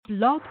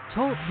Blog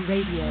Talk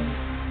Radio.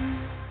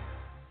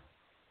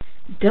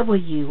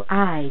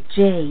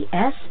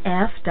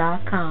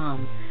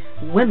 WIJSF.com.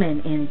 Women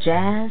in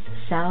Jazz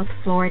South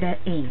Florida,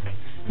 Inc.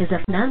 is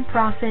a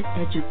nonprofit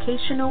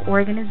educational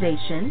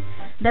organization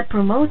that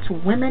promotes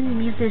women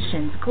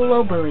musicians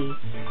globally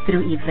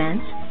through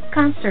events,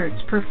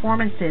 concerts,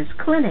 performances,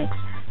 clinics,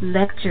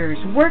 lectures,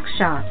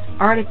 workshops,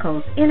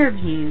 articles,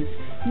 interviews,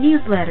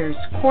 newsletters,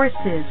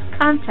 courses,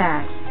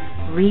 contacts,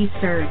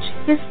 research,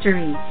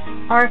 history,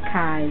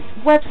 archives,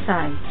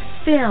 websites,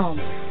 film,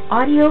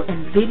 audio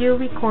and video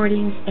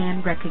recordings,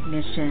 and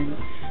recognition.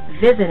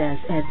 Visit us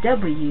at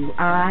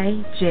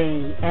WIJSF.com.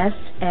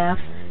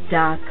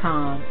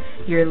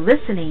 You're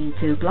listening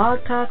to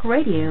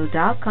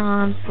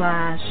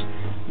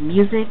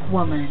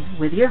blogtalkradio.com/musicwoman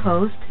with your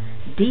host,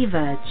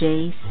 Diva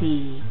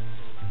JC.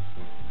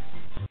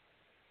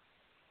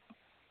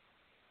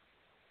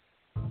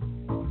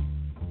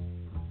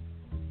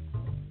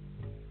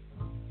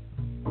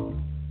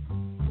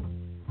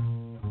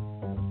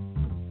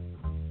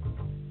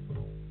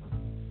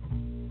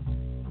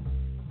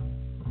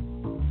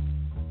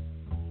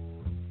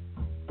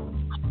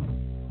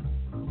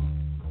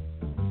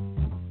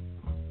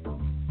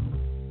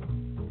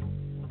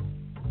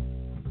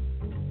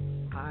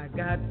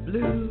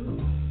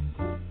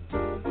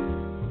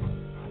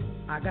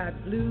 I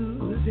got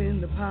blues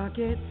in the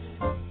pocket,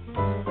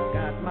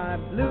 got my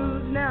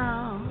blues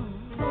now,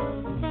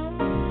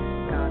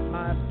 got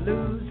my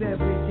blues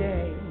every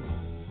day,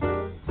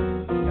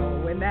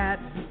 knowing that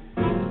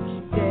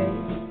each day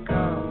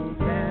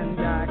comes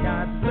and I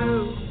got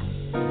blues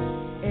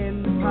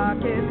in the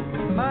pocket,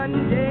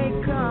 Monday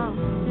comes,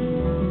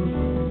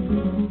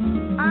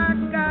 I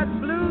got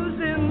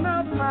blues in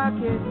the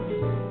pocket,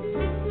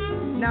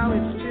 now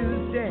it's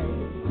Tuesday,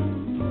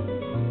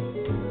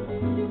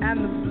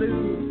 and the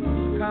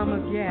blues come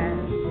again,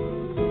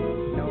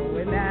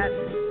 knowing that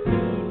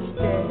each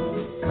day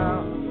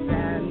comes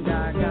and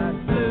I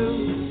got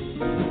blues.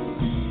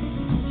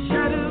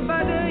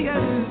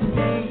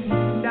 Shadoo-ba-doo-ya-doo-day,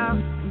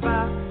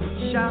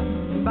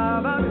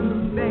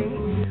 da-ba-sha-ba-ba-doo-day,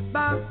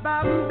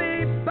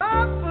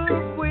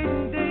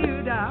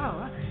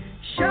 ba-ba-bee-ba-boo-wee-dee-doo-dow,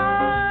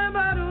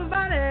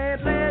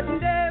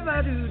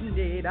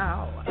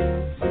 sha-ba-doo-ba-dee-ba-doo-dee-ba-doo-dee-dow,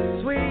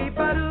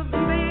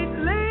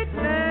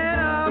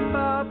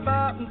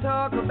 sweet-ba-doo-bee-lee-dee-da-ba-ba, and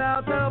talk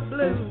about the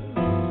blues.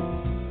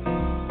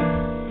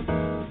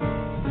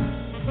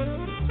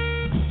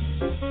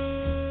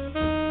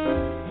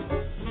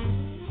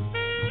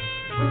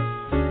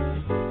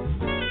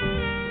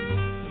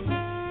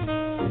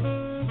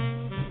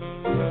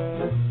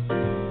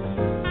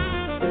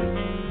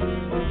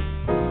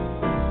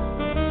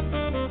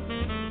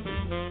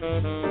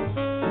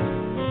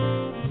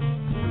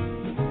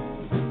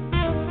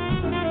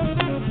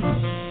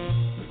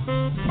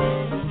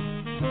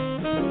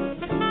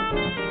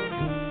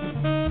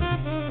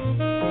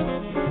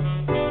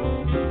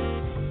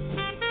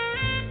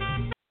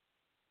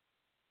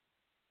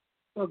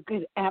 Well,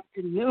 good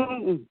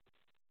afternoon.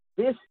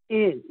 This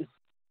is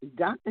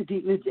Dr.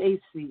 Diva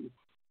JC,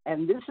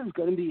 and this is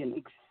going to be an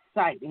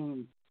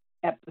exciting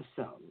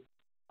episode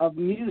of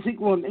Music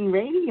Woman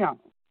Radio.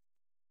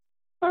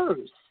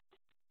 First,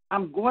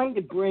 I'm going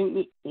to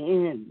bring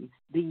in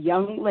the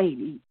young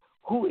lady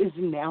who is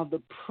now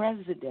the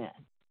president,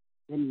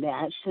 the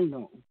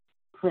national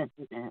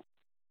president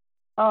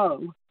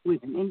of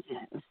Women in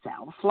Jazz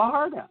South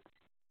Florida.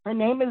 Her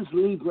name is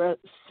Libra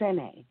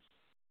Sene.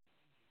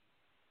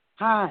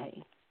 Hi,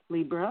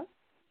 Libra.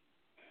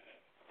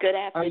 Good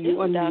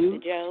afternoon, Dr.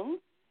 Jones.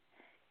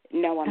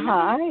 No, I'm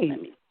not. Hi.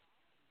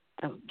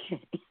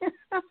 Okay.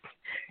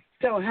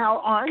 So how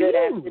are you? Good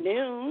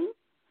afternoon.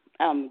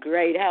 I'm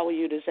great. How are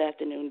you this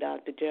afternoon,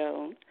 Dr.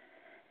 Jones?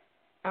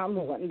 I'm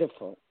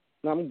wonderful.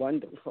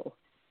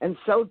 And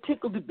so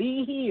tickled to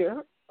be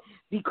here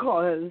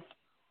because,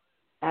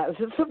 as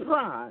a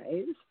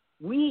surprise,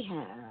 we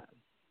have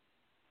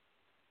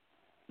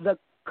the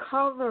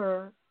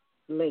cover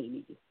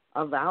lady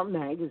of our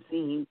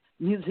magazine,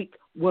 Music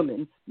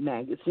Woman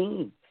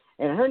Magazine.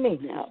 And her name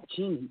is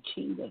Jeannie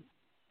Cheatham.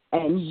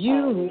 And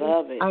you,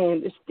 I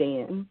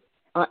understand,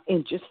 are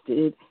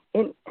interested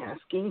in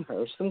asking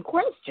her some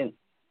questions.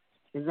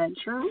 Is that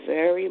true?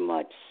 Very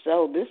much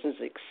so. This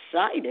is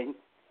exciting.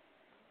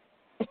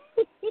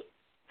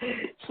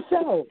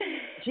 So,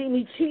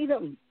 Jeannie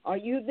Cheatham, are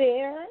you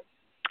there?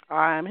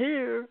 I'm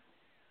here.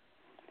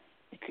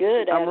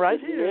 Good I'm afternoon, right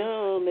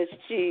here. Miss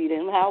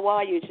Cheatham. How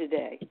are you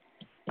today?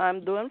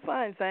 I'm doing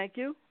fine, thank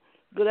you.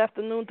 Good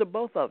afternoon to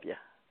both of you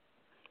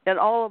and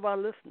all of our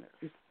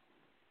listeners.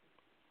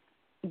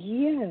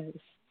 Yes.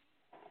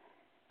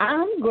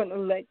 I'm going to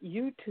let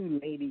you two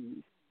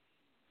ladies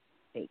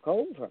take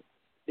over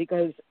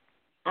because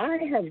I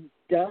have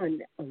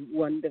done a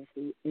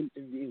wonderful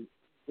interview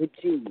with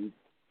you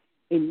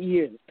in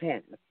years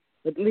past.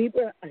 But,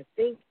 Libra, I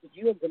think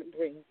you're going to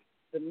bring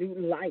the new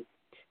light.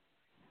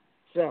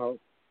 So,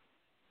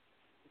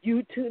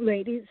 you two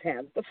ladies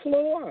have the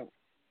floor.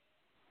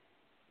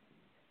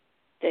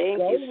 Thank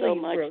you so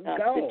much,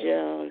 Dr.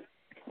 Jones.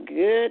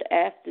 Good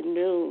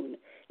afternoon.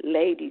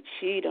 Lady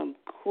Cheatham,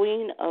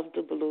 Queen of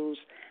the Blues.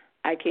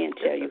 I can't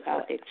tell you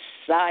how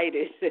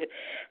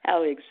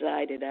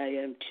excited I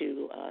am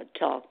to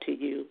talk to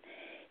you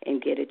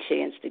and get a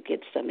chance to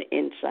get some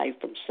insight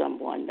from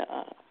someone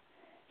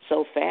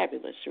so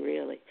fabulous,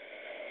 really.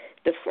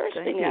 The first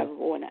thing I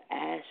want to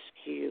ask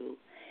you,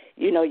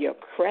 your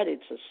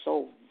credits are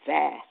so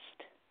vast.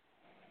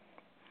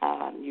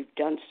 You've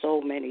done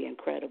so many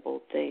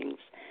incredible things.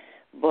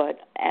 But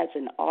as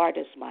an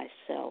artist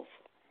myself,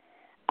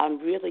 I'm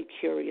really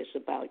curious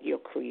about your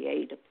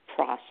creative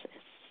process.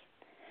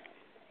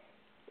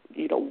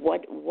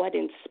 What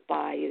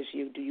inspires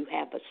you? Do you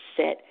have a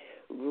set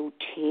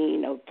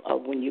routine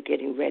of when you're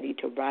getting ready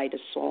to write a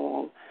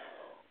song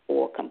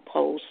or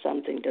compose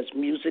something? Does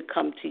music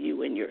come to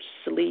you in your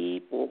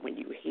sleep or when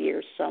you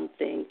hear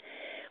something?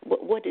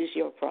 What is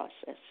your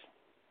process?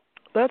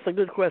 That's a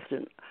good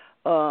question,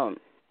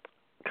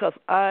 because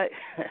I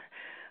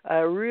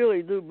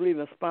really do believe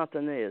in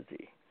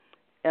spontaneity,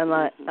 and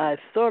I'm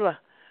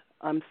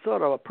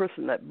sort of a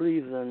person that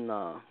believes in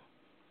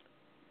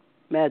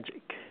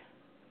magic.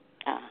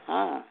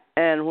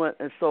 And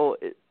so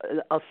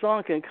a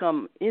song can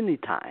come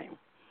anytime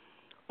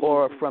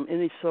or from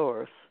any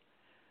source,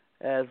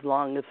 as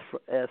long as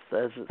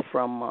it's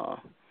from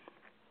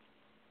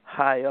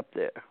high up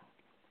there.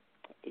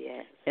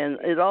 Yes. And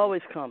it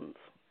always comes,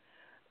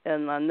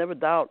 and I never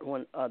doubt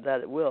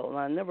that it will. And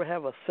I never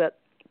have a set.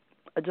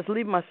 I just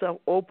leave myself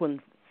open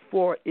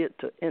for it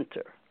to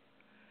enter.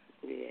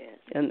 Yes.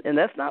 And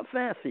that's not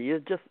fancy.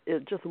 It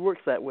just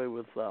works that way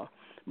with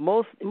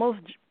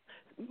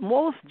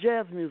most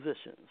jazz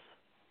musicians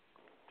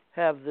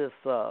have this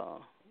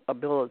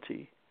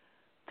ability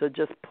to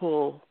just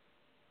pull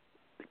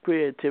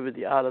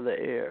creativity out of the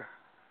air.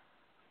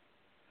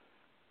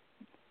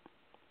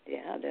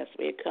 Yeah, that's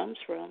where it comes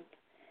from.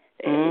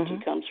 The energy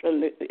comes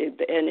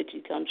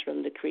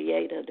from the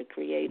creator, the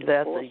creative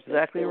That's force.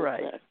 exactly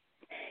right.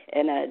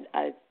 And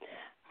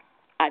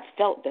I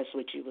felt that's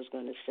what you was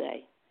going to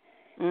say,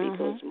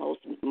 because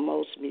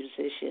most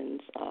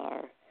musicians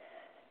are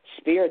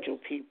spiritual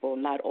people,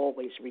 not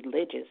always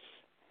religious,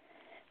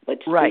 but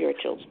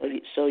spiritual.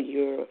 So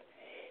your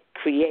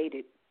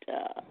created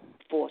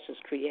force is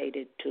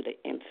created to the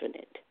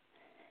infinite.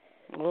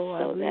 Oh,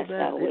 so that's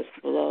how it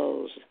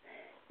flows.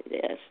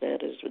 Yes,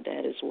 that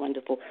is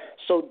wonderful.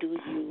 So do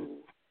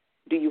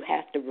you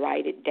have to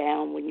write it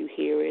down when you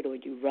hear it, or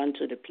you run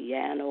to the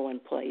piano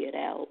and play it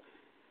out?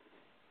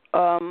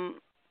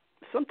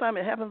 Sometimes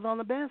it happens on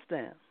the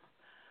bandstand,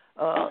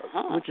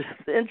 which is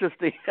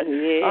interesting.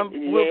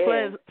 We're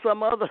playing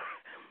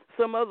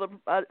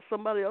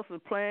somebody else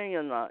is playing,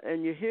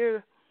 and you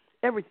hear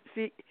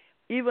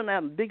even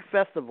at big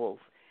festivals,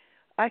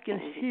 I can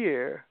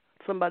hear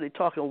somebody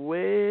talking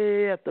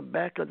way at the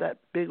back of that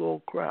big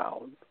old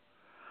crowd.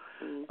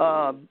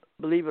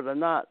 Believe it or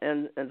not,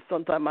 and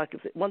sometimes I can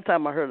say. One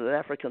time I heard an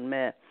African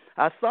man.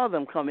 I saw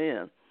them come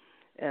in,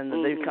 and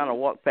they kind of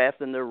walked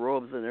past in their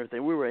robes and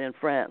everything. We were in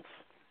France,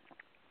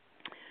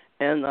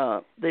 and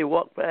they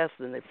walked past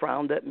and they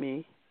frowned at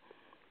me,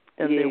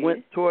 and they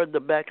went toward the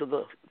back of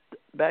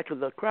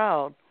the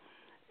crowd,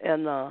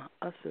 and I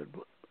said,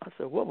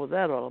 what was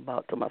that all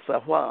about to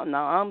myself? Well,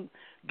 now I'm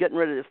getting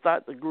ready to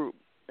start the group,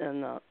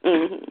 and as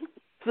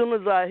soon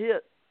as I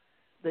hit,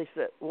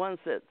 one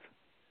said,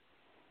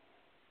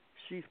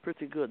 she's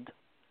pretty good.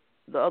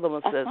 The other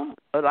one said,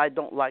 but I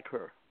don't like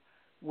her.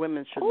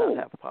 Women should not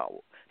have power.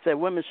 Said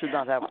women should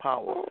not have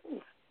power.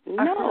 No.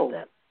 I heard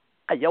that.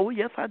 Oh,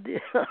 yes, I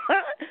did.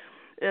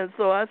 And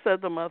so I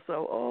said to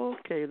myself,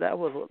 okay, that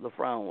was what the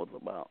frown was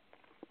about.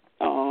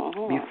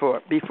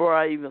 Before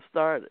I even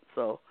started.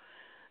 So,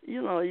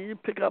 you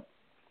pick up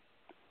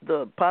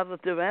the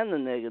positive and the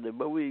negative,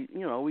 but we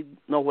know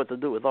what to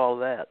do with all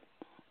that.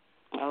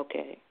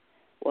 Okay.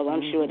 Well,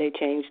 I'm sure they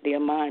changed their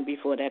mind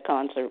before that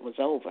concert was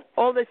over.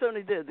 Oh, they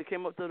certainly did. They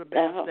came up to the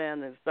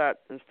bandstand and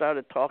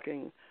started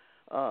talking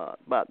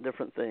about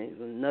different things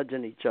and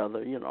nudging each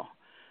other,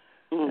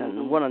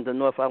 and wanted to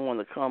know if I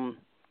wanted to come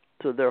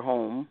to their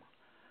home,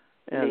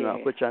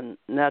 and which I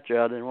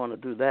didn't want to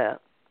do that.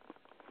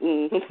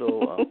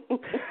 So,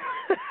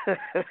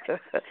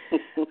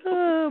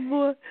 oh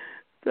boy,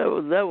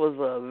 that was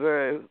a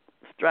very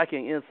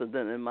striking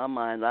incident in my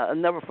mind. I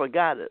never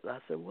forgot it. I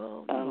said,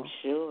 well, I'm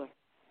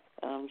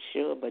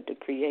sure, but the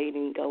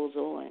creating goes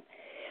on.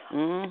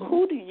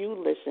 Who do you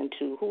listen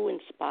to? Who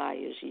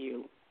inspires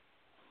you?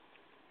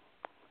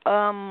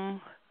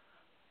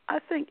 I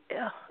think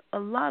a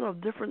lot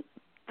of different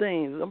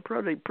things. I'm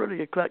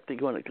pretty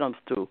eclectic when it comes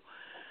to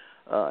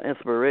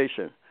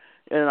inspiration,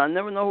 and I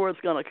never know where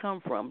it's going to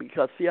come from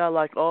because I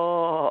like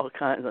all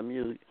kinds of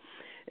music.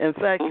 In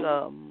fact,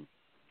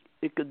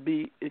 it could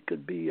be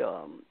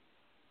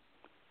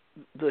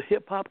the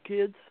hip hop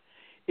kids.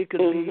 It could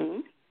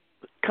be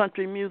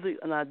country music,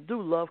 and I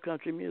do love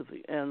country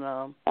music, and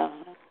of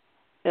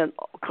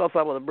course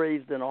I was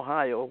raised in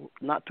Ohio,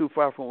 not too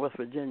far from West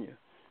Virginia,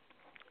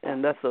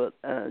 and that's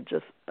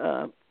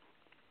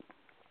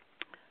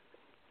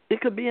it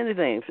could be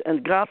anything.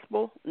 And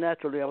gospel,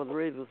 naturally, I was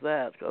raised with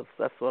that because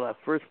that's what I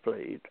first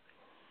played.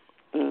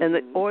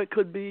 or it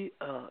could be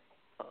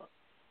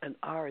an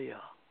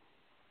aria.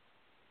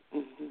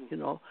 You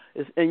know,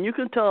 and you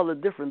can tell the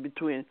difference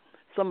between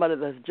somebody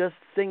that's just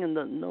singing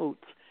the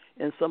notes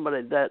and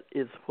somebody that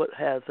is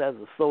has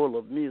a soul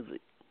of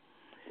music.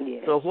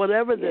 Yes. So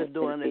whatever they're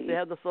doing, indeed. if they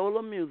have the soul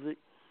of music,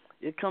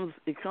 it comes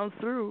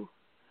through,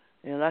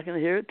 and I can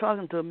hear it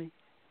talking to me.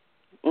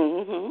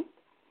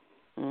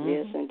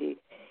 Yes, indeed.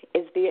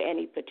 Is there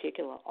any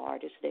particular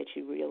artist that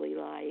you really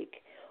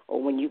like,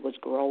 or when you was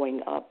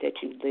growing up that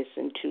you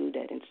listened to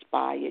that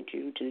inspired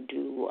you to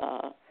do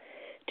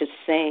to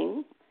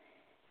sing?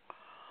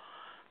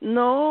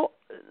 No,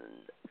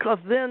 because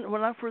then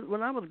when I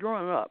was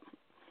growing up,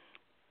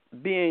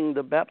 being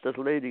the Baptist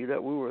lady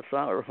that we were,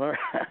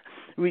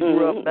 we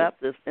grew up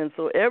Baptist, and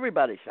so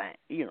everybody sang,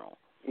 you know.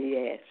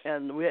 Yes.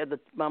 And we had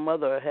my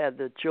mother had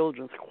the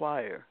children's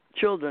choir.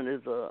 Children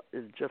is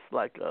just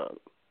like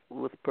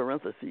with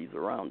parentheses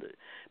around it,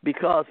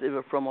 because it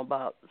was from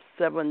about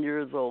 7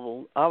 years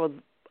old. I was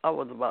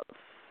about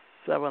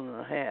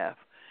 7.5,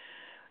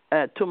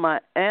 to my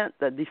aunt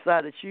that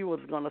decided she was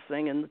going to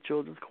sing in the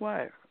children's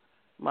choir.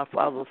 My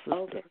father's sister.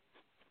 Okay.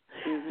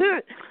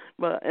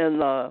 But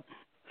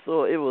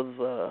so it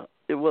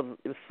was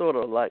sort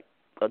of like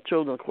a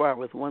children's choir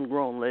with one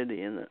grown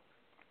lady in it,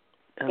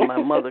 and my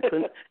mother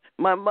couldn't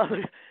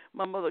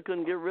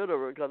get rid of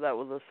her because that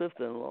was her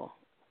sister-in-law.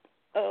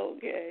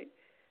 Okay,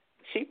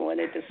 she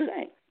wanted to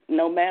sing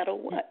no matter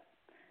what.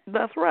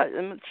 That's right,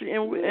 and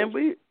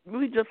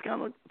we just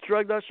kind of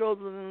shrugged our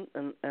shoulders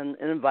and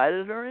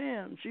invited her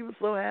in. She was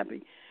so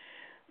happy.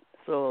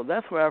 So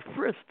that's where I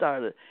first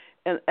started.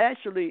 And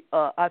actually,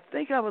 I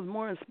think I was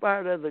more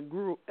inspired as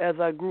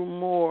I grew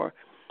more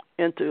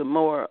into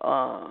more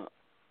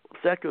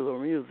secular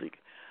music.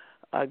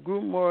 I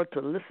grew more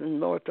to listen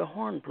more to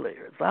horn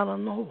players. I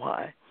don't know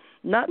why.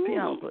 Not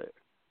piano players.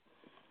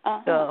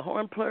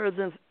 Horn players,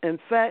 in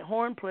fact,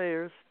 horn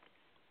players,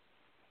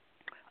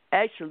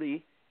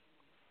 actually,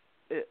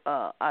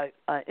 I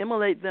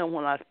emulate them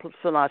when I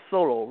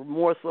solo,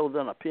 more so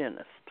than a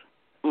pianist.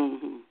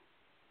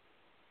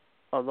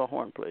 Of the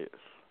horn players.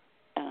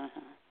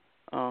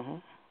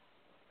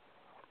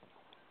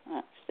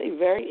 See,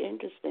 very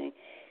interesting.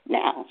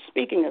 Now,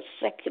 speaking of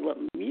secular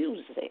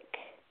music,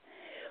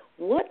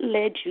 what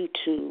led you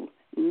to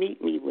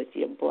Meet Me with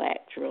Your Black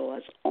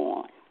Drawers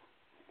On?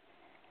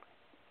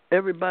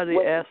 Everybody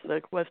asks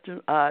that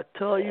question. I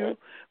tell you,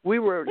 we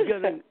were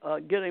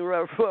getting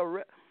ready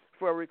for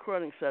a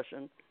recording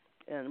session,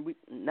 and we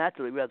had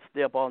to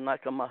stay up all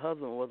night because my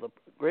husband was a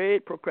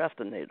great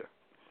procrastinator.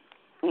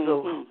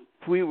 So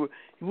we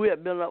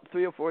had been up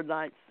 3 or 4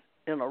 nights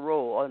in a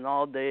row, and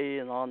all day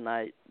and all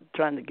night,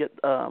 trying to get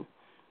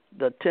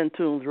the 10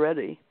 tunes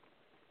ready,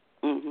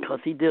 because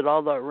he did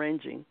all the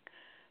arranging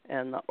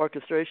and the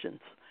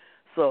orchestrations.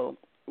 So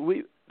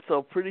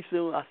pretty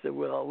soon I said,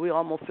 well, we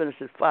almost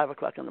finished at 5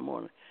 o'clock in the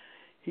morning.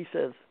 He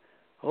says,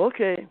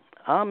 okay,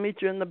 I'll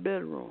meet you in the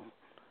bedroom.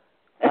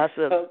 I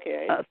said,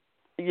 okay.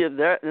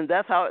 And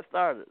that's how it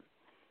started.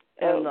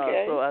 And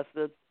okay. So I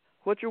said,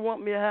 what you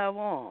want me to have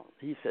on?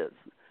 He says,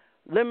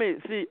 let me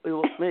see.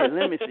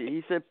 Let me see.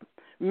 He said,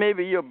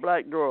 maybe your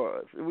black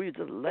drawers. We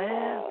just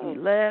laughed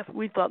and laughed.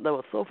 We thought that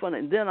was so funny.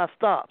 And then I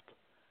stopped.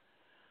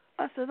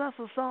 I said, that's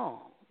a song.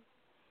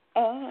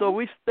 So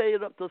we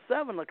stayed up till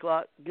 7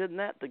 o'clock getting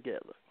that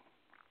together.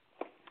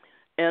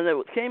 And it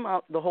came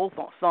out, the whole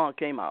song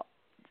came out.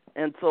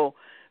 And so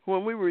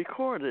when we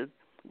recorded,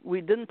 we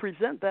didn't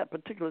present that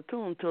particular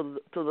tune till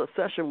the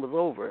session was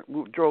over.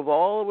 We drove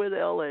all the way to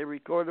L.A.,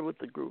 recorded with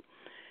the group.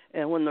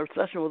 And when the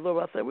session was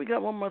over, I said, we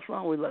got one more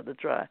song we'd like to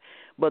try.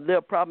 But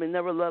they'll probably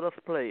never let us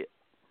play it.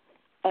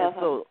 And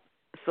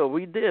so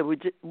we did. We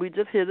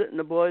just hit it, and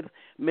the boys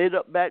made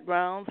up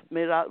backgrounds,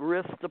 made out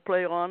riffs to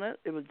play on it.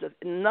 It was just,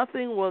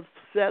 nothing was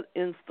set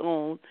in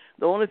stone.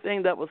 The only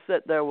thing that was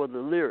set there was the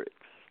lyrics.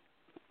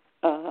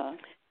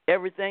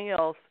 Everything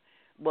else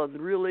was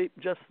really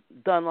just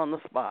done on the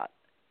spot,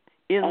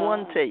 in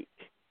one take.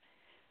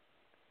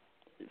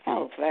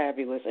 How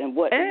fabulous. And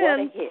what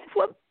a hit.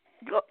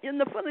 And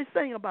the funny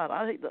thing about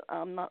it,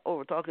 I'm not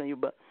over talking to you,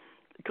 but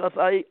because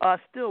I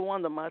still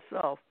wonder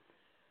myself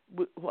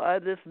why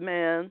this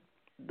man,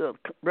 the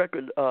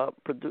record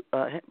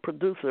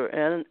producer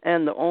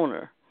and the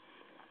owner,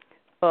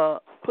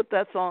 let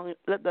that song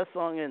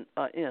in,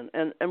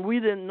 and we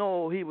didn't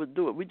know he would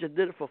do it. We just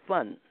did it for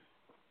fun,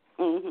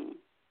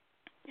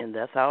 and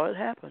that's how it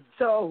happened.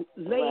 So,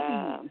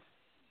 ladies,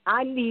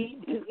 I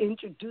need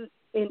to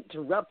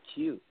interrupt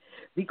you,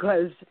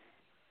 because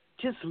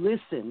just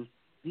listen.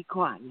 Be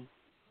quiet. You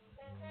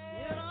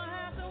don't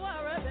have to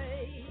worry,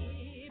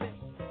 baby.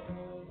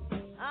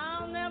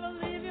 I'll never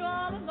leave you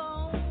all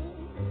alone.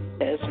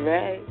 That's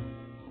right.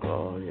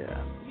 Oh,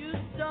 yeah. You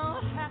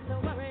don't have to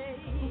worry.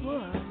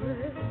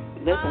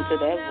 Listen to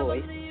that I'll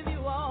voice. never leave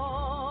you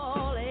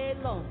all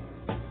alone.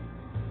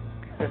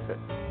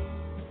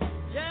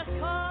 Just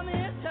call me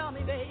and tell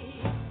me,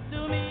 babe,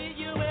 to meet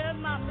you with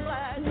my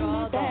black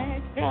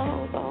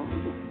drawers on.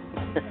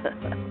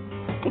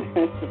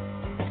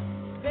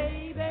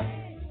 Baby.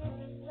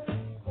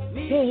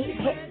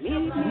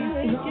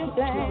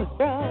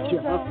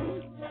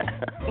 Jones.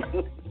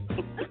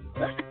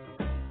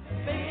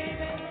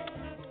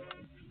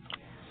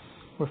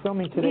 We're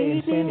filming today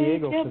in San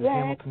Diego for the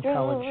Hamilton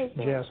College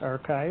Jazz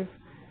Archive,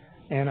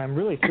 and I'm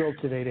really thrilled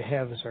today to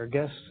have as our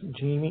guests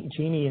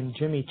Jeannie and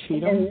Jimmy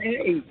Cheatham,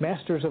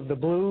 masters of the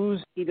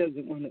blues. He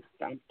doesn't want to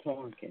stop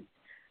talking.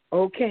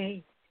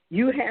 Okay,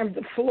 you have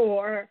the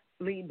floor,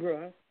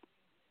 Libra.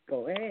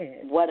 Go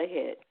ahead. What a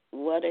hit.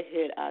 What a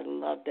hit. I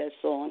love that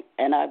song.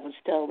 And I was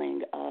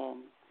telling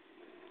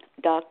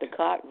Dr.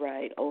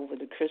 Cartwright over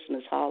the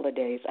Christmas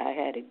holidays, I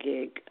had a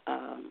gig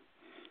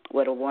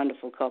with a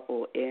wonderful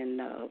couple in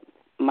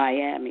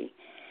Miami.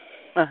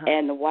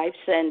 And the wife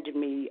sent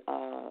me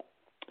a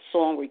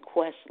song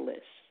request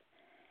list.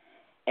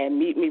 And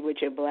Meet Me With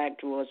Your Black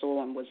Drawers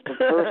On was the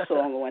first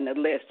song on the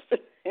list.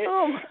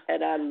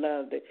 And I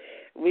loved it.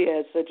 We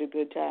had such a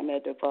good time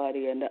at the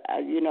party. And,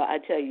 I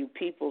tell you,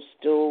 people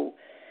still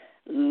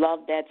love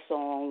that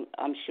song,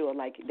 I'm sure,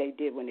 like they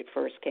did when it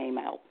first came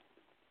out.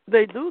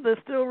 They do. They're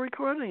still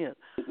recording it.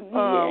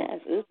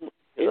 Yes,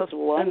 it's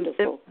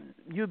wonderful.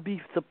 You'd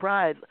be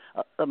surprised.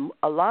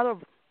 A lot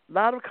of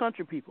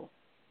country people.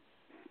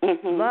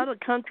 Mm-hmm. A lot of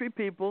country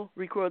people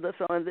record that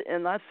song,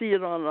 and I see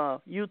it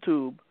on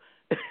YouTube.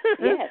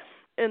 Yes.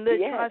 And they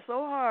try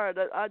so hard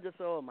that I just,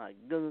 oh my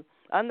goodness,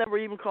 I never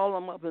even call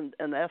them up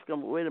and ask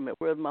them, wait a minute,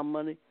 where's my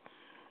money?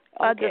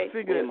 Okay. I just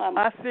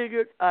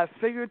figured, I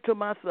figured to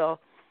myself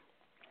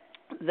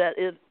that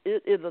it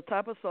is a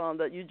type of song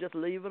that you just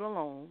leave it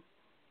alone.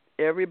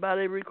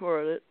 Everybody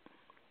record it,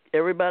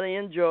 everybody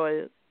enjoy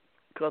it,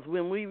 because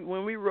when we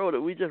wrote it,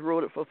 we just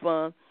wrote it for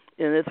fun,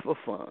 and it's for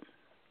fun.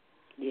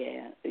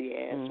 Yeah.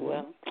 Mm-hmm.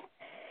 Well,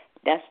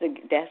 that's the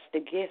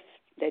gift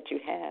that you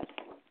have,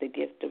 the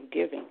gift of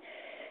giving.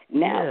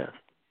 Now,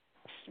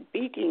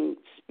 speaking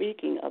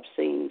of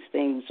seeing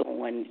things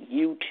on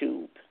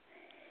YouTube,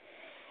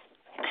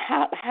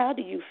 how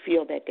do you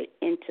feel that the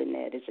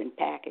internet is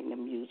impacting the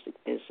music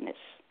business?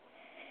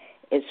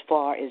 As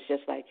far as,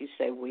 just like you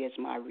say, where's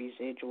my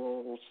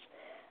residuals?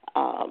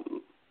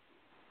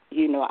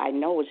 I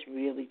know it's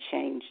really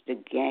changed the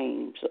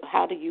game. So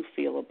how do you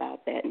feel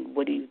about that, and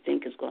what do you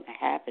think is going to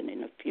happen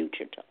in the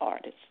future to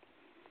artists?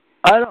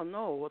 I don't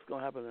know what's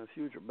going to happen in the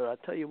future, but I'll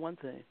tell you one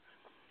thing.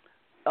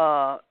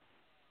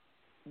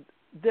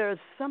 There's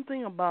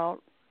something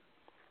about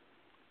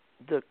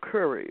the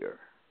courier.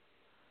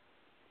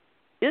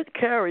 It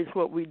carries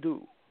what we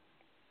do.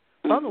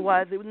 Mm-hmm.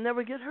 Otherwise, it would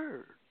never get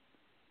heard.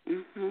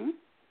 Mm-hmm.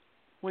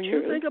 When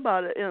you think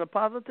about it in a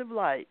positive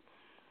light,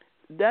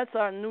 that's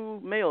our new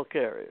mail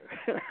carrier.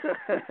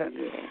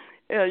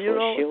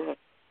 Sure.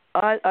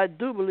 I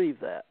do believe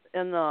that.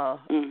 And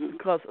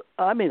because,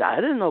 I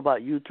didn't know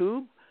about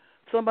YouTube.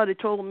 Somebody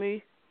told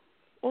me,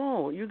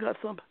 oh, you got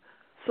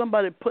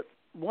somebody put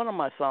one of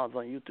my songs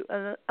on YouTube.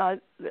 And I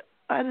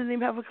didn't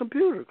even have a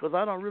computer because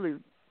I don't really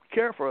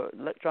care for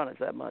electronics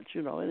that much,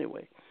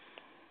 anyway.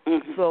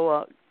 Mm-hmm.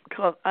 So,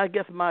 cause I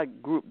guess my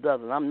group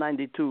doesn't. I'm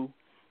 92,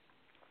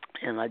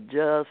 and I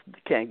just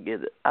can't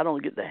get it. I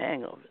don't get the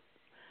hang of it.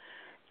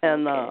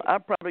 And I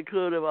probably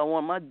could if I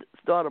wanted. My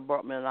daughter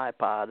brought me an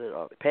iPod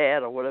or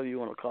pad or whatever you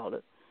want to call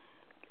it.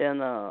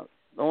 And the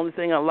only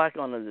thing I like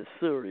on it is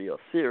Siri,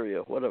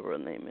 whatever her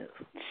name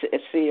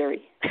is.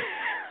 Siri.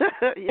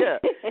 Yeah.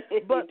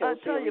 But I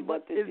tell you,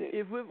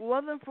 if it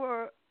wasn't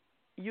for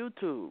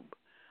YouTube,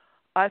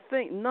 I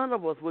think none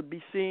of us would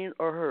be seen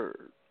or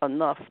heard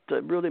enough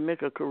to really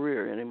make a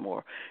career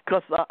anymore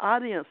because the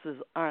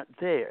audiences aren't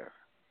there.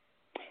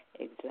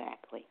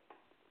 Exactly.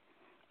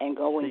 And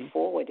going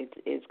forward,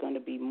 it's going to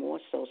be more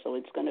so. So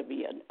it's going to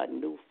be a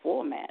new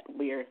format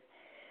where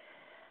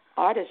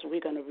artists,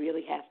 we're going to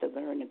really have to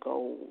learn to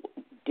go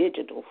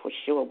digital for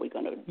sure. We're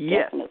going to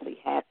definitely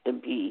have to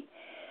be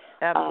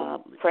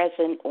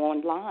present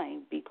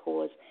online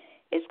because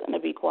it's going to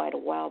be quite a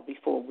while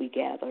before we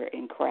gather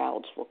in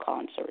crowds for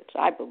concerts.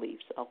 I believe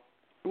so.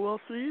 Well,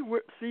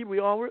 we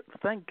all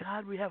thank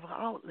God we have an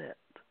outlet.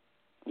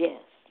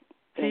 Yes.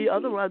 See, indeed.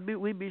 Otherwise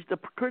we'd be the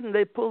curtain.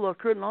 They pull the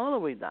curtain all the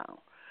way down.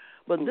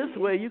 But this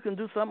way, you can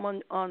do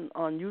something on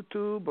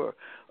YouTube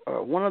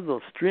or one of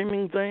those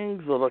streaming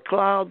things or the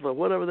clouds or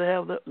whatever they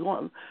have that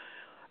one,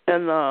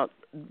 and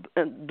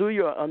do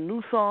a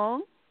new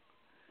song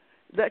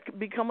that could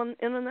become an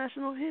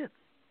international hit.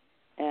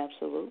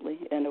 Absolutely,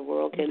 and the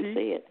world can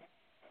see it.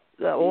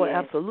 Oh, yes.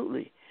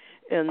 Absolutely,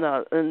 and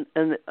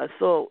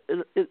so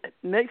it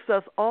makes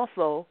us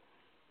also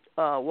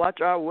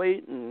watch our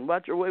weight and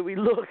watch the way we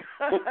look.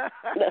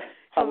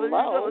 So you're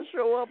going to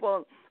show up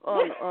on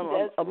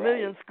a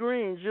million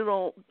screens. You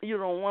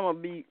don't want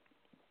to be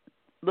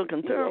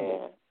looking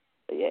terrible.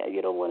 Yeah,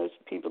 you don't want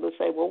people to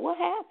say, "Well, what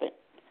happened?"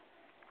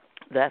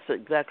 That's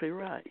exactly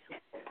right.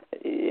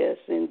 Yes,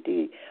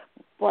 indeed.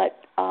 But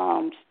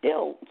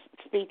still,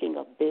 speaking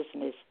of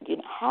business,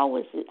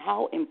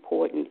 how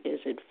important is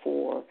it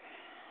for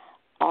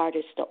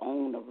artists to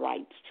own the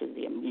rights to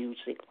their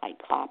music, like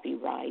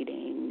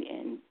copywriting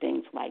and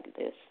things like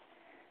this?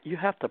 You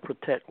have to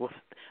protect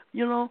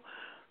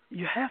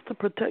you have to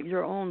protect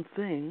your own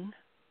thing.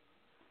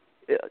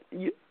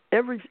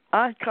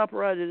 I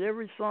copyrighted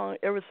every song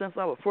ever since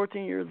I was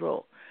 14 years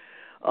old.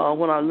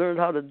 When I learned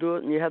how to do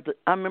it, and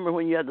I remember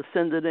when you had to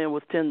send it in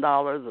with $10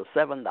 or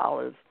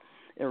 $7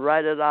 and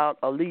write it out,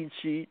 a lead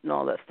sheet and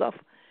all that stuff.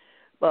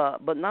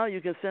 But now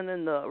you can send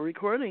in the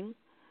recording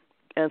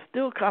and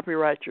still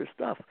copyright your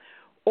stuff,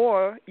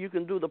 or you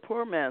can do the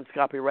poor man's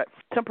copyright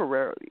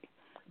temporarily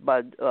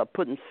by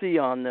putting C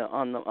on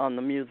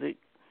the music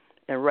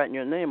and writing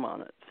your name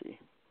on it. See,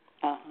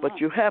 but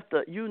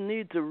you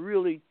need to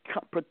really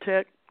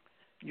protect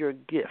your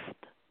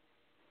gift.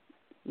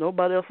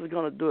 Nobody else is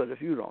going to do it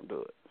if you don't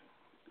do it.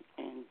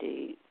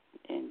 Indeed.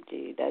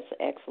 That's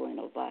excellent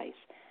advice.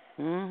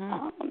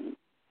 Mm-hmm.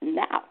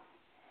 Now,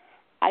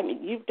 I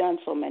mean, you've done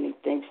so many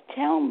things.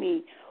 Tell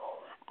me,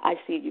 I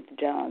see you've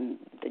done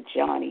the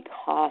Johnny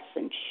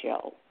Carson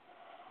show,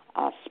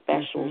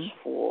 specials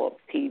for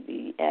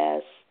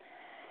PBS.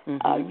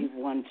 You've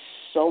won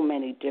so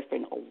many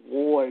different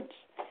awards.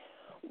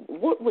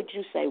 What would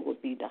you say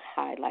would be the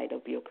highlight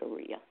of your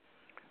career?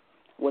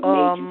 What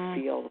made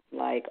you feel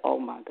like, oh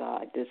my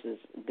God, this is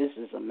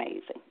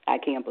amazing. I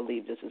can't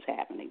believe this is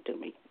happening to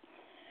me.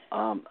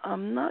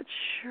 I'm not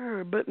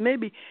sure, but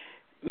maybe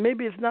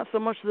it's not so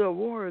much the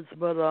awards,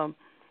 but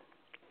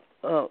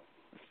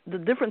the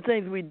different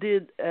things we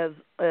did as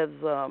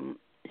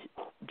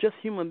just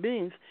human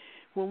beings.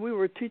 When we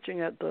were teaching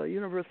at the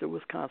University of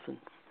Wisconsin,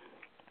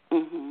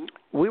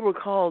 we were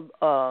called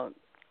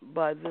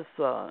by this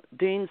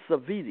Dean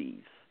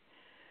Savides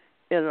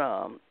in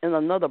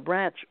another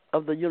branch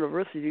of the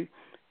university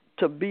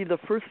to be the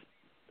first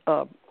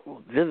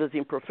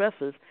visiting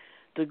professors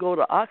to go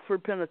to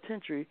Oxford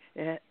Penitentiary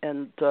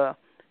and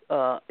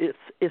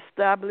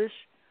establish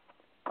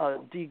a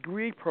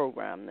degree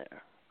program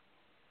there.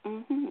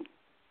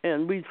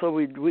 And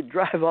we'd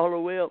drive all the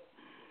way up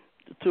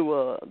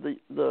to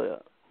the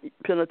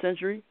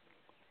penitentiary,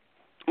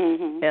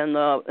 and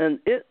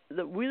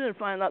we didn't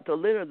find out till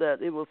later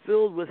that it was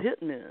filled with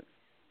hitmen.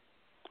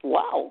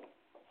 Wow.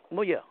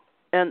 Well, yeah.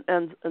 And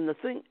the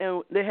thing,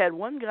 and they had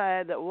one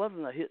guy that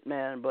wasn't a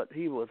hitman, but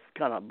he was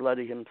kind of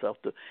bloody himself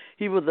too.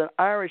 He was an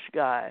Irish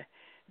guy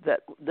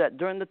that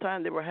during the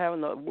time they were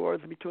having the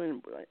wars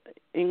between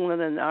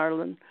England and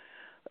Ireland,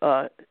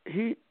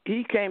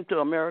 he came to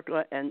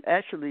America and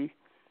actually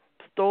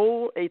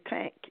stole a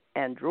tank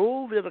and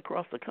drove it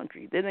across the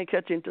country. They didn't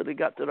catch him until they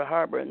got to the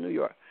harbor in New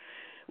York.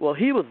 Well,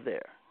 he was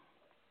there,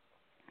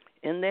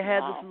 and they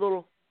had this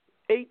little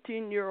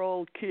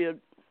 18-year-old kid,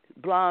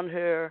 blonde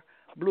hair,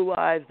 blue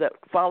eyes, that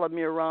followed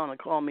me around and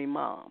called me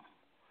Mom.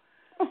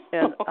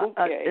 And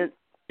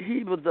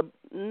he was the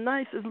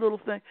nicest little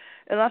thing.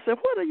 And I said,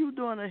 "What are you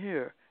doing in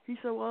here?" He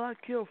said, "Well, I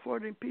killed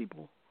 40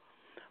 people."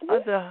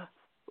 I said,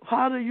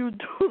 "How do you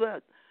do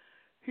that?"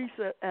 He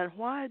said, "And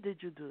why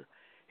did you do it?"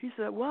 He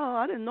said, "Well,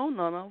 I didn't know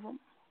none of them."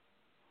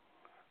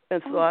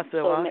 And so I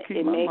said, "Well, I'll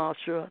keep my mouth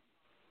shut."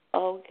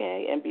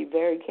 Okay, and be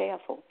very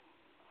careful.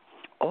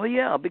 Oh,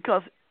 yeah,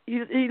 because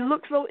he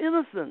looked so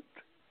innocent.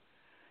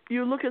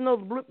 You look in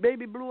those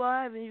baby blue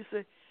eyes and you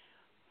say,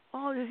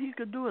 all he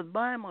could do is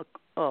buy him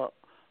an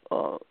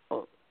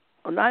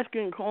ice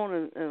cream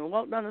cone and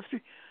walk down the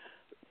street.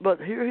 But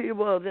here he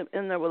was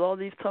in there with all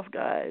these tough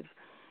guys.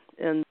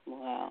 And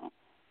wow.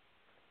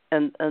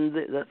 And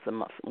that's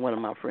one of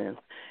my friends.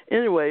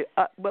 Anyway,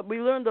 but we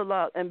learned a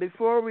lot. And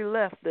before we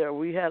left there,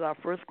 we had our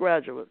first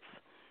graduates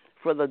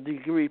for the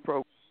degree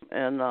program.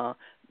 And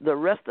the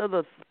rest of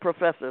the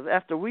professors,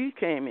 after we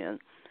came in,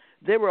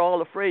 they were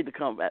all afraid to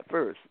come at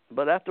first.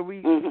 But after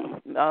we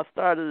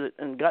started it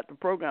and got the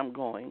program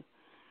going,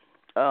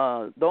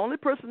 the only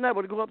person that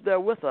would go up there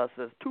with us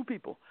is two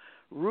people.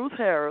 Ruth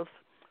Harris,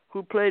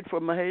 who played for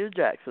Mahalia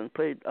Jackson,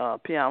 played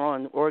piano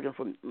and organ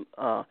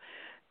for,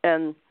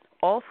 and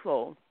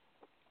also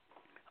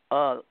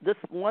this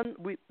one,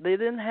 they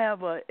didn't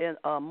have a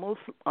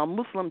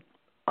Muslim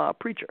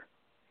preacher.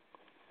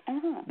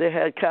 They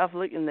had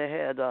Catholic and they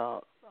had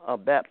a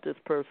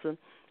Baptist person,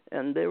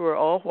 and they were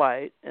all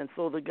white. And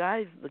so the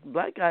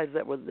black guys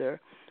that were there,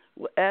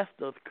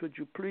 asked us, "Could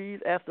you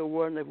please ask the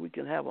warden if we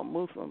can have a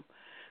Muslim,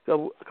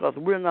 because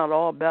we're not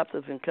all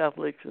Baptists and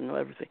Catholics and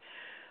everything."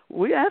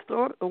 We asked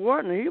the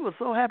warden, and he was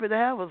so happy to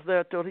have us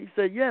there till he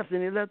said yes,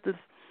 and he let this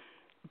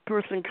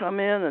person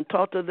come in and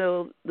talk to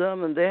them,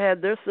 and they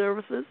had their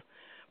services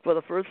for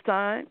the first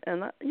time.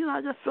 And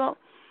I just felt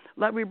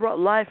like we brought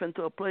life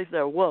into a place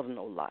there was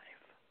no life.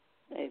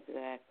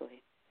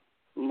 Exactly.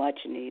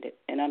 Much needed,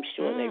 and I'm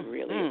sure they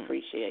really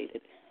appreciate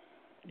it.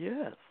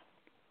 Yes.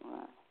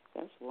 Wow,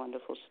 that's a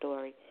wonderful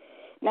story.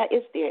 Now,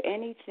 is there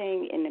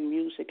anything in the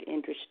music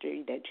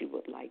industry that you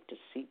would like to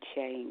see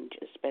change,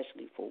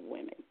 especially for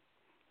women?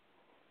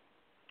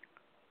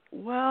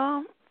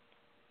 Well,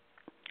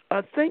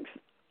 I think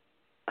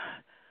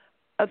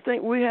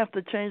we have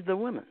to change the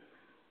women.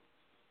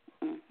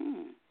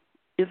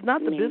 It's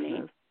not the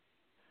business.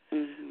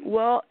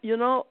 Well,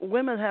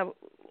 women have,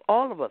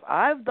 all of us,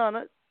 I've done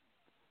it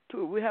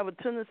too. We have a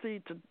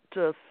tendency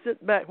to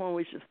sit back when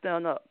we should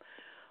stand up.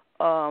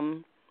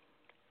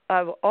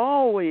 I've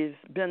always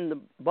been the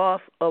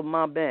boss of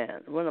my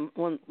band.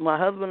 When my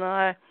husband and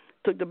I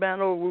took the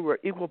band over, we were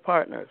equal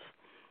partners.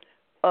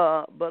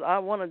 But I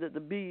wanted it to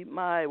be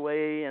my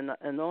way, and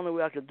the only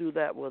way I could do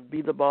that was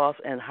be the boss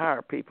and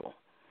hire people.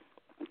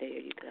 There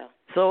you go.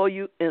 So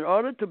in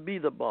order to be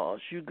the boss,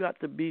 you got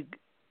to be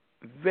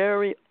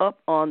very up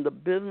on the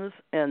business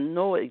and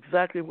know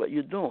exactly what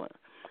you're doing.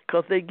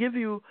 Because they give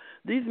you,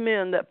 these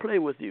men that play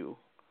with you,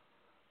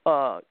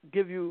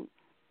 give you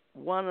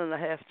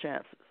 1.5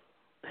 chances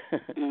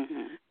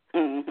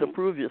to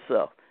prove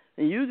yourself.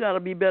 And you got to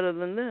be better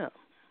than them.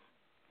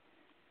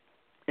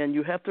 And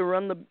you have to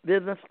run the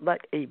business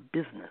like a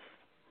business.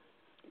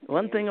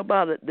 One thing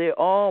about it, they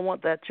all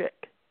want that check.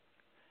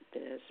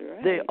 That's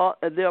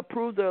right. They'll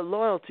prove their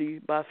loyalty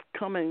by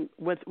coming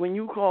with, when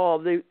you call,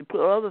 they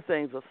put other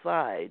things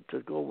aside to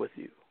go with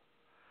you.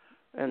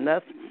 And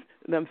that's,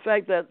 in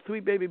fact, that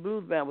Sweet Baby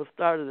Blues Band was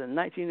started in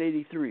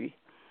 1983.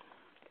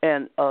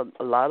 And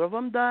a lot of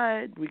them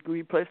died. We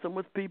replaced them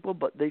with people,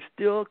 but they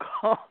still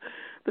call.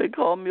 They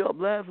called me up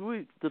last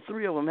week. The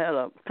 3 of them had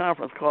a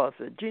conference call.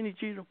 Said, Jeannie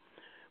Cheatham,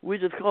 we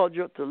just called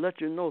you up to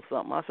let you know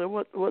something. I said,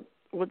 what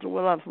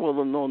I'm supposed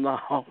to know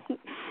now?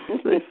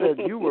 They said,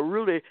 you were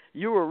really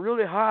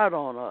hard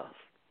on us.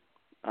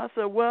 I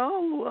said,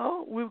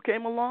 well, we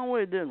came a long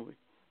way, didn't we?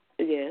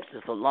 Yes.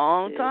 It's a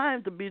long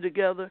time to be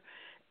together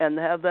and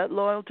have that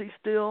loyalty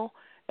still,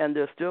 and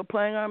they're still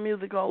playing our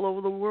music all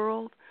over the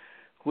world,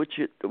 which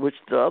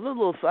the other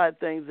little side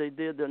things they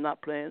did, they're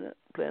not playing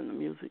the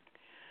music.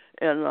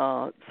 And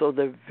so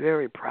they're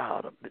very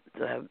proud of it,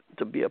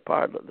 to be a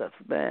part of that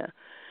band,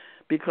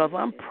 because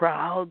I'm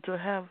proud to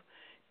have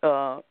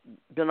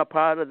been a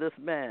part of this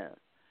band.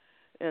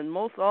 And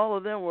most all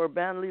of them were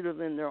band leaders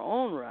in their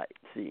own right,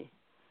 see.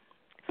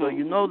 So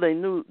you know they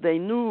knew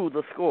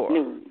the score.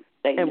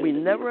 We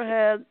never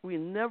had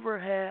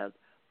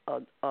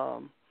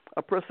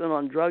a person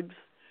on drugs,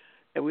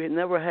 and we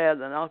never had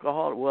an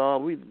alcoholic.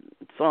 Well, we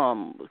saw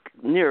them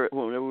near it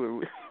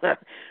when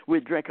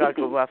we'd drink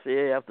alcohol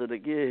after the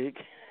gig.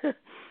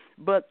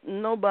 But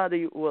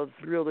nobody was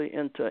really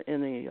into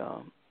any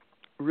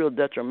real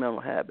detrimental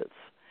habits.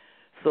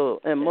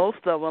 So, and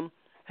most of them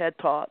had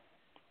taught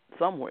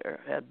somewhere,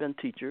 had been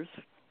teachers.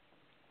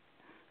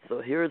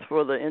 So here's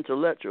for the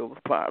intellectual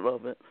part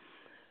of it.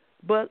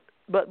 But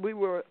we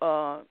were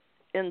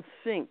in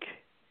sync.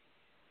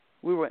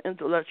 We were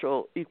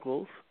intellectual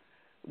equals.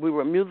 We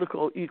were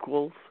musical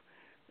equals,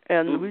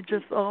 and we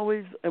just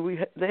always.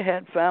 And they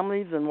had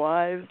families and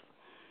wives.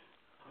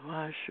 Well,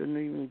 I shouldn't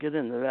even get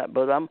into that,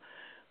 but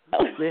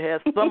They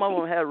had some of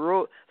them had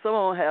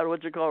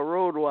what you call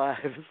road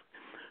wives.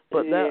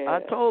 But I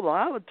told them,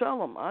 I would tell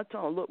them,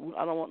 look,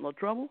 I don't want no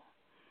trouble.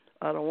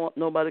 I don't want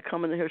nobody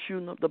coming in here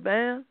shooting up the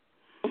band.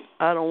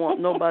 I don't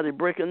want nobody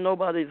breaking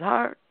nobody's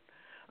heart.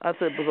 I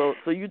said,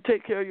 so you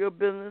take care of your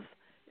business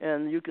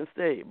and you can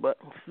stay. But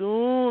as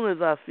soon as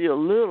I see a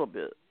little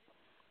bit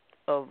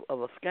of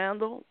a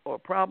scandal or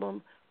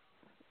problem,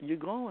 you're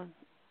going.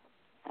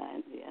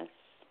 Yes.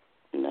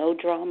 No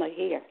drama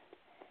here.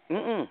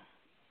 Mm-mm.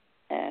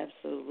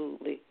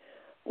 Absolutely.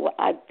 Well,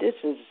 this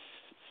is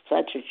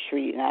such a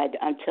treat, and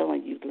I'm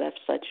telling you, left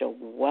such a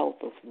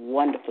wealth of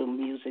wonderful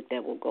music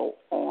that will go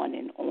on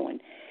and on.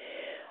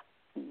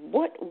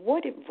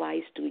 What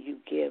advice do you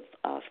give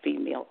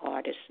female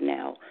artists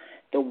now,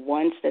 the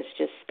ones that's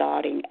just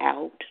starting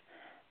out,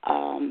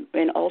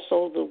 and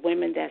also the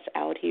women that's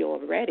out here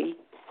already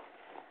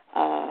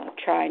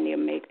trying to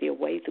make their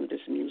way through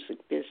this music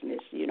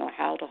business, you know,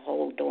 how to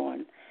hold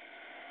on,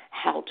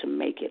 how to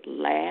make it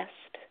last,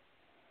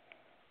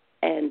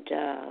 and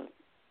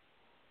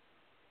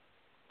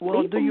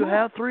well, do you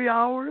have 3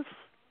 hours?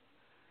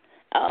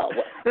 Well,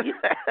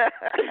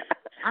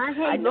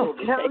 I know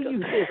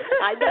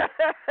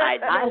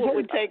it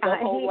would take a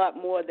whole lot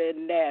more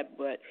than that,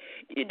 but,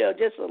 you know,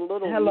 just a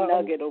little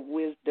nugget of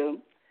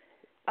wisdom.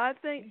 I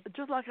think,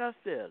 just like I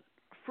said,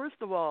 first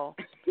of all,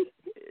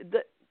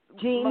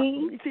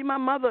 Jeannie? you see, my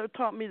mother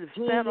taught me to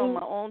stand on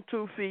my own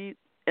 2 feet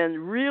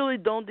and really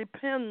don't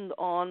depend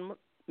on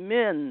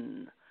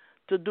men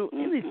to do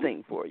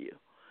anything for you.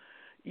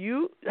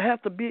 You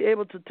have to be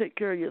able to take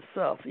care of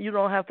yourself. You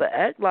don't have to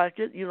act like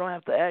it. You don't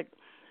have to act,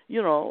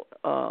 you know,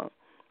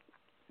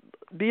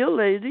 be a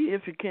lady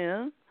if you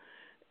can.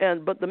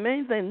 But the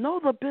main thing, know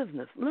the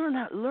business.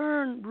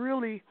 Learn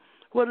really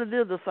what it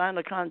is to sign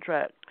a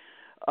contract,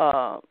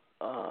 and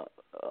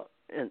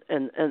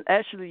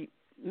actually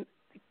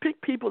pick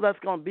people that's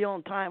going to be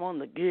on time on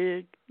the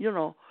gig, you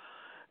know,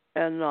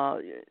 and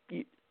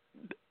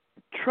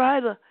try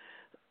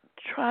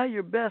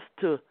your best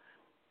to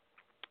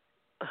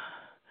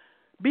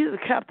be the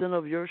captain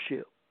of your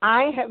ship.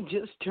 I have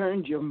just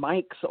turned your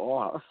mics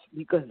off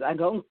because I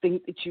don't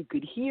think that you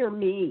could hear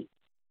me.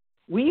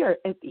 We are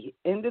at the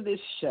end of this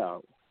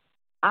show.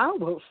 I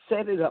will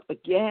set it up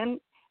again,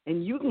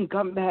 and you can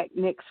come back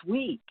next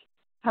week.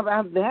 How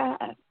about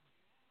that?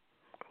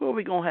 Well,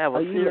 we're going to have a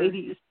series. You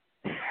ladies?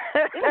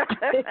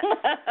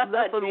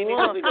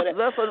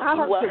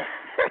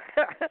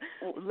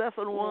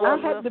 Lesson one. I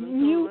have to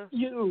mute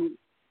you.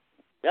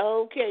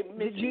 Okay,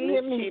 Miss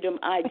Cheatham,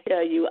 I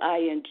tell you, I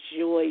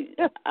enjoy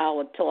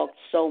our talk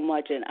so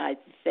much, and I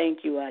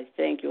thank you.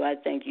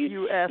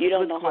 You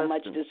don't know how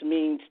much this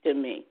means to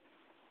me.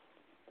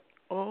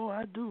 Oh,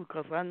 I do,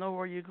 because I know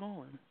where you're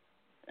going.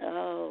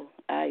 Oh,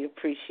 I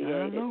appreciate it.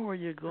 I know where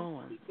you're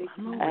going.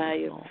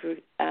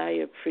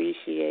 I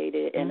appreciate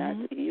it,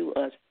 and you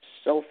are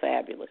so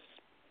fabulous.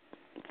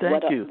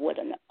 Thank you. What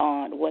an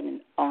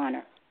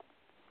honor.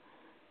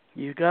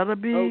 You gotta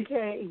be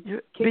okay.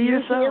 Be you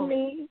yourself. Hear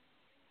me?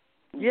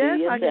 Yes,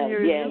 I can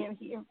hear you.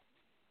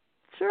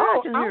 Sure, I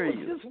can hear you. I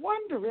was just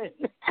wondering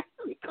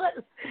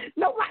because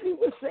nobody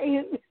was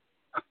saying.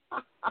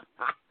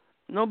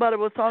 Nobody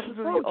was talking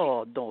to you.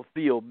 Oh, don't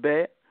feel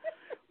bad.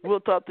 We'll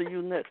talk to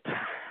you next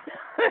time.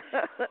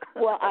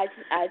 Well, I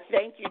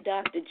thank you,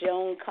 Dr.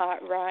 Joan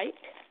Cartwright.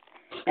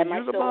 Am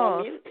I still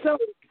on mute? So,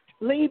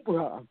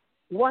 Libra,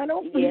 why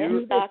don't we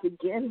do this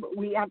again? But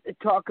we have to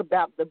talk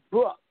about the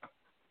book.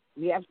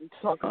 We have to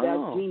talk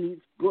about Jeannie's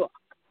book.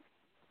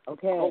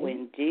 Okay. Oh,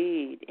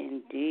 indeed.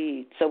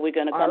 So we're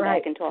going to come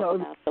back and talk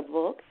about the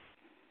book?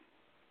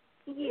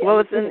 Yeah, well,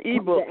 it's in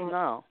ebook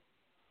now.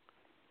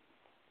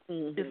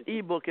 Mm-hmm. It's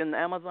ebook in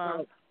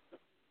Amazon.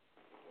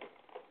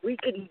 We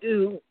can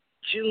do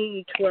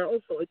June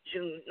 12th or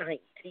June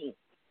 19th.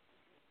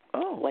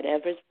 Oh,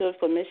 whatever's good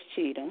for Miss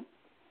Cheatham.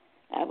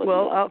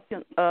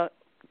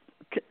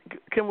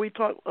 Can we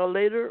talk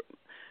later,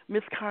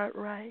 Miss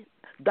Cartwright?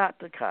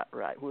 Dr.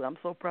 Cartwright, who I'm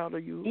so proud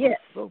of you. Yes.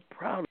 I'm so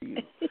proud of you.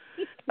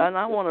 And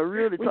I want to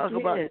really talk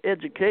about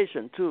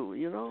education, too,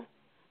 you know?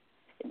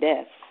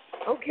 Yes.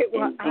 Okay,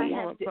 well, I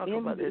want to talk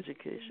about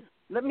education.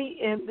 Let me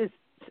end this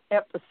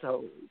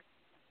episode,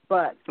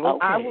 but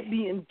I will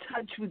be in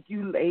touch with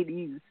you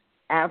ladies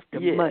after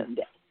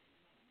Monday.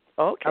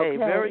 Okay,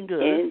 very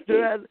good.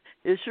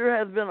 It sure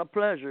has been a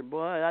pleasure,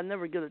 boy. I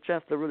never get a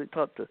chance to really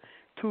talk to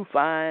two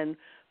fine,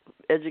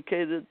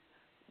 educated,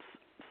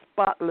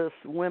 spotless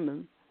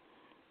women.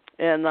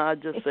 And I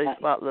just say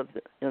spotless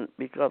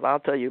because I'll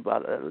tell you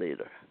about that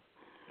later.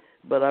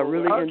 But I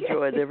really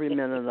enjoyed every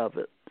minute of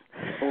it.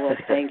 Well,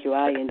 thank you.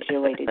 I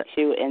enjoyed it,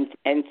 too.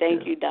 And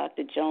thank you,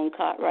 Dr. Joan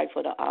Cartwright,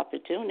 for the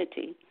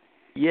opportunity.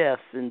 Yes,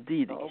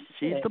 indeed. Okay.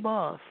 She's the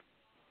boss.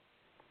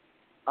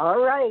 All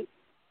right.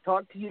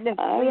 Talk to you next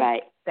week. All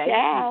right.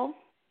 Ciao.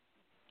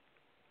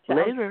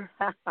 Later.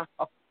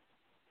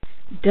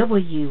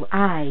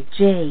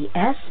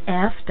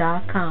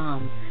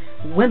 WIJSF.com.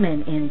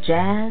 Women in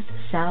Jazz,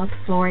 South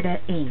Florida,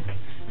 Inc.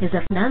 is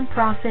a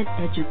nonprofit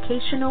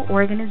educational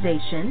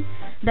organization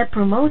that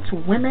promotes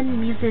women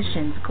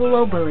musicians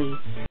globally